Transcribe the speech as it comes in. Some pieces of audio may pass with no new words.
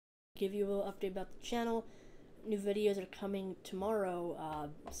give you a little update about the channel. New videos are coming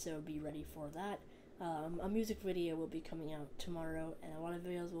tomorrow, so be ready for that. A music video will be coming out tomorrow, and a lot of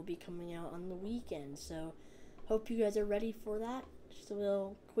videos will be coming out on the weekend, so hope you guys are ready for that. Just a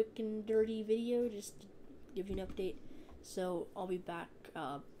little quick and dirty video, just to give you an update. So I'll be back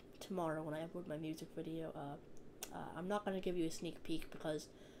tomorrow when I upload my music video. I'm not going to give you a sneak peek, because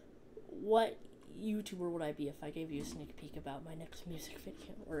what YouTuber would I be if I gave you a sneak peek about my next music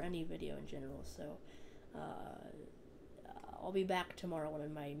video, or any video in general. So I'll be back tomorrow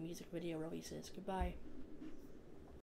when my music video releases. Goodbye.